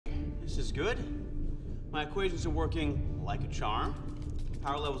This is good. My equations are working like a charm.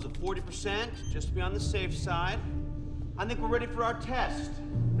 Power levels of 40%, just to be on the safe side. I think we're ready for our test.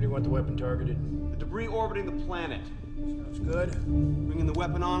 Where do you want the weapon targeted? The debris orbiting the planet. Sounds good. Bringing the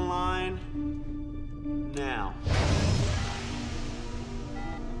weapon online now.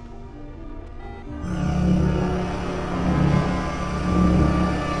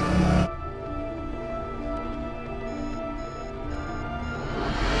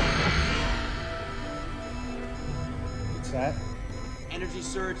 What's that? Energy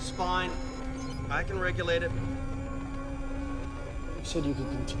surge is fine. I can regulate it. You said you could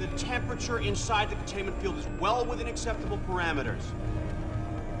continue. The temperature inside the containment field is well within acceptable parameters.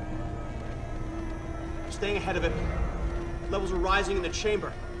 Staying ahead of it. Levels are rising in the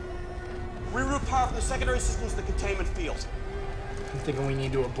chamber. Reroute power from the secondary systems to the containment field. I'm thinking we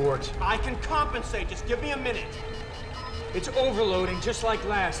need to abort. I can compensate. Just give me a minute. It's overloading, just like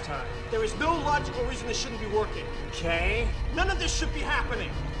last time. There is no logical reason this shouldn't be working. Okay. None of this should be happening.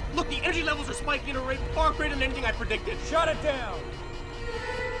 Look, the energy levels are spiking at a rate far greater than anything I predicted. Shut it down!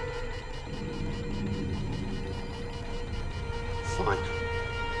 Fine.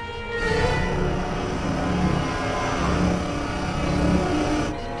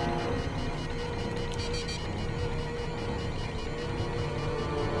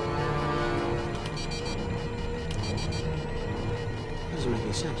 Doesn't make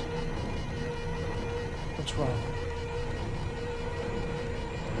any sense. What's wrong?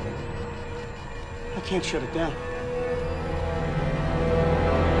 I can't shut it down.